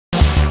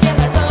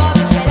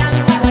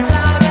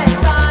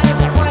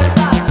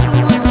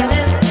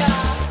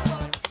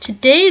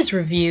today's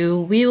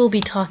review, we will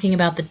be talking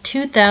about the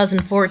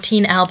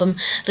 2014 album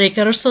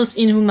Recursos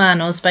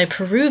Inhumanos by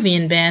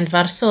Peruvian band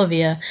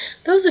Varsovia.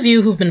 Those of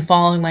you who've been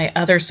following my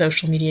other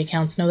social media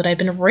accounts know that I've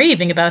been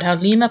raving about how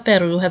Lima,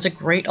 Peru has a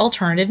great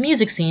alternative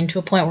music scene to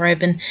a point where I've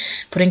been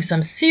putting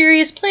some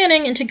serious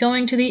planning into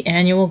going to the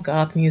annual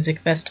Goth music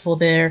festival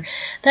there.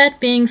 That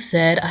being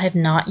said, I have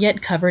not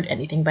yet covered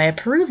anything by a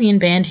Peruvian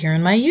band here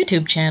on my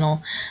YouTube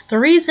channel. The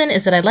reason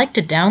is that I'd like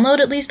to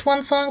download at least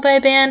one song by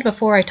a band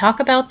before I talk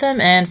about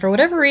them, and for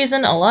whatever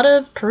reason, a lot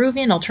of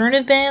Peruvian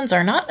alternative bands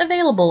are not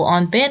available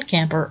on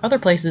Bandcamp or other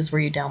places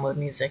where you download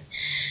music.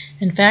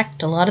 In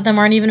fact, a lot of them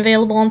aren't even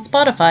available on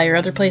Spotify or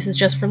other places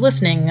just for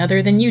listening,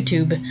 other than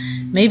YouTube.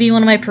 Maybe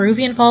one of my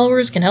Peruvian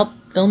followers can help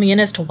fill me in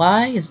as to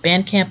why. Is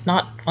Bandcamp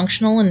not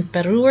functional in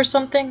Peru or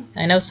something?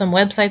 I know some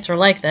websites are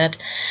like that.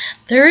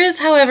 There is,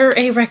 however,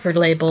 a record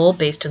label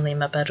based in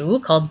Lima, Peru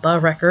called Buh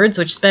Records,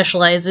 which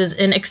specializes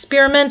in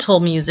experimental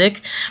music.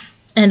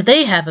 And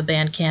they have a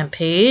Bandcamp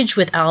page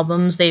with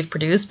albums they've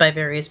produced by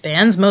various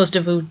bands, most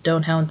of who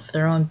don't have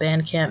their own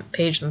Bandcamp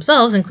page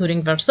themselves,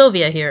 including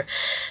Varsovia here.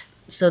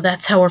 So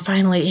that's how we're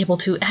finally able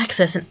to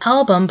access an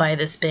album by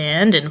this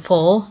band in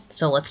full.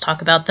 So let's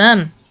talk about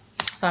them.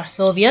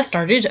 Varsovia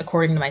started,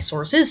 according to my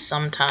sources,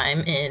 sometime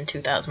in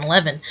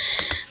 2011.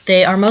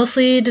 They are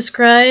mostly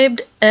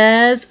described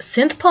as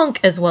synthpunk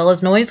as well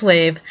as noise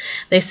wave.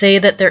 They say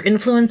that their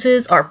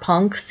influences are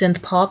punk,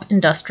 synthpop,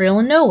 industrial,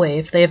 and no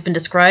wave. They have been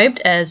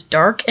described as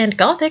dark and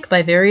gothic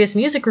by various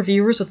music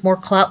reviewers with more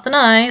clout than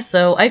I,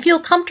 so I feel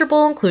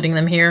comfortable including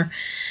them here.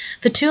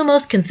 The two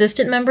most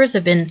consistent members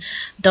have been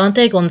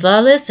Dante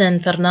Gonzalez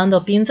and Fernando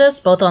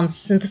Pinzas, both on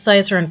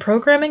synthesizer and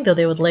programming, though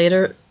they would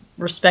later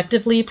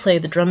respectively play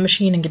the drum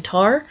machine and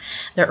guitar.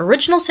 Their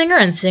original singer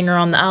and singer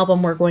on the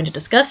album we're going to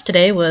discuss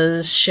today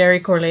was Sherry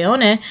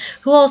Corleone,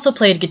 who also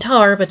played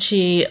guitar, but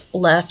she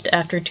left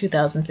after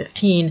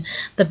 2015.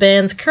 The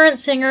band's current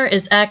singer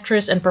is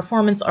actress and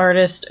performance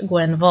artist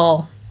Gwen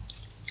Vall.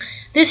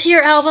 This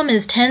here album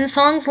is 10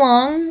 songs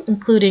long,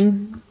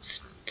 including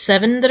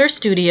 7 that are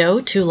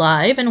studio, 2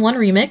 live, and 1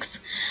 remix.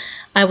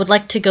 I would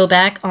like to go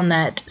back on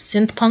that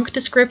synthpunk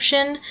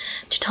description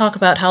to talk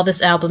about how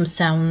this album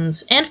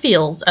sounds and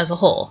feels as a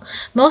whole.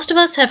 Most of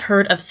us have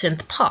heard of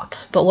synth pop,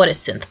 but what is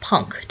synth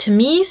punk? To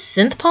me,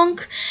 synth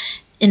punk,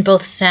 in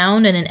both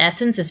sound and in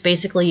essence, is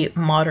basically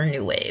modern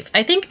new wave.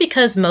 I think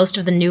because most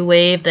of the new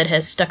wave that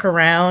has stuck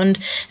around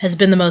has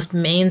been the most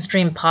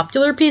mainstream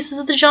popular pieces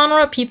of the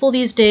genre, people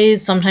these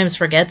days sometimes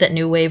forget that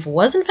new wave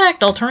was in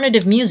fact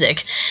alternative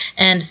music,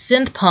 and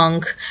synth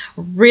punk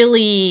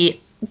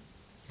really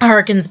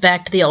harkens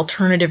back to the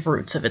alternative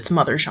roots of its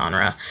mother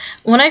genre.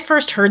 When I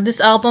first heard this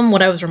album,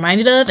 what I was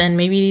reminded of, and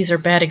maybe these are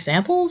bad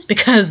examples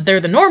because they're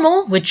The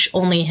Normal, which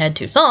only had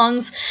 2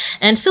 songs,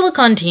 and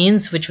Silicon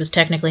Teens, which was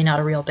technically not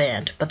a real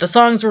band, but the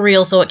songs were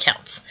real, so it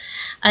counts.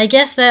 I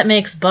guess that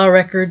makes Buh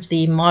Records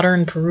the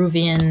modern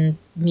Peruvian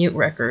Mute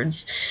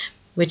Records,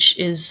 which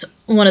is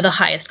one of the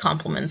highest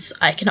compliments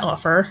I can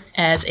offer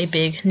as a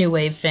big new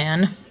wave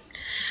fan.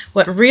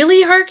 What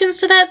really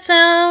harkens to that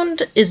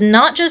sound is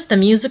not just the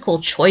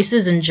musical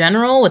choices in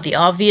general, with the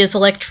obvious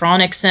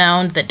electronic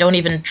sound that don't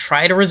even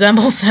try to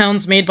resemble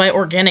sounds made by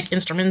organic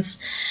instruments,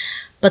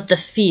 but the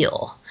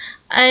feel.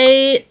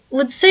 I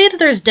would say that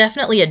there's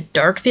definitely a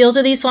dark feel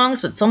to these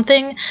songs, but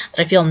something that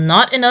I feel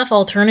not enough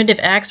alternative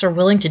acts are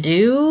willing to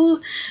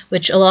do,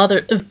 which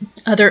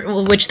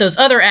those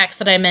other acts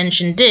that I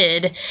mentioned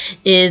did,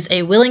 is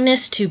a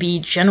willingness to be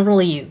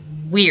generally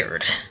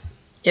weird.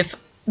 If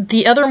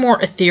the other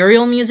more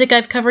ethereal music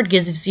I've covered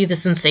gives you the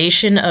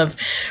sensation of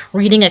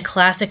reading a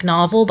classic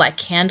novel by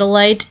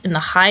candlelight in the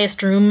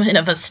highest room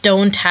of a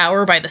stone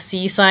tower by the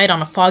seaside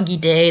on a foggy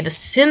day, the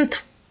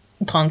synth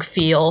punk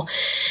feel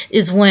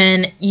is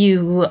when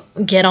you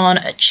get on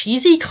a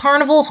cheesy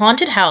carnival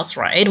haunted house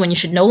ride when you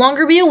should no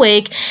longer be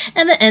awake,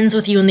 and that ends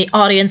with you in the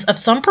audience of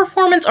some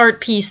performance art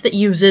piece that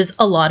uses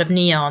a lot of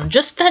neon.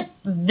 Just that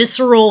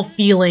visceral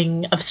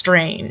feeling of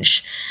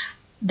strange.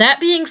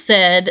 That being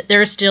said,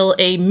 there is still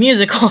a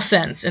musical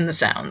sense in the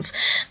sounds.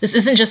 This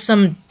isn't just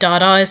some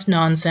Dadaist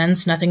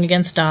nonsense, nothing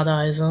against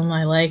Dadaism.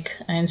 I like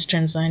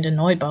Einstein and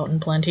Neubauten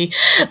plenty.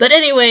 But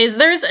anyways,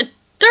 there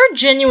are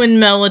genuine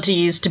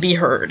melodies to be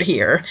heard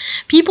here.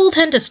 People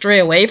tend to stray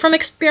away from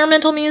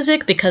experimental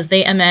music because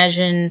they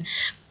imagine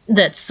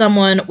that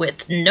someone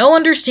with no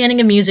understanding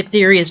of music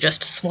theory is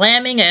just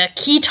slamming a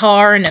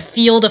guitar in a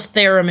field of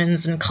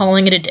theremins and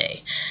calling it a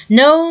day.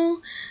 No,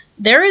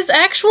 there is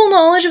actual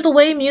knowledge of the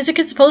way music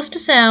is supposed to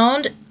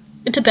sound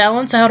to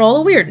balance out all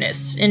the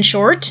weirdness. In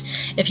short,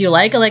 if you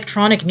like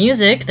electronic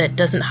music that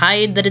doesn't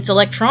hide that it's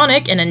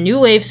electronic and a new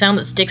wave sound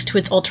that sticks to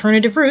its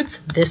alternative roots,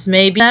 this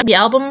may be the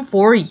album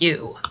for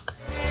you.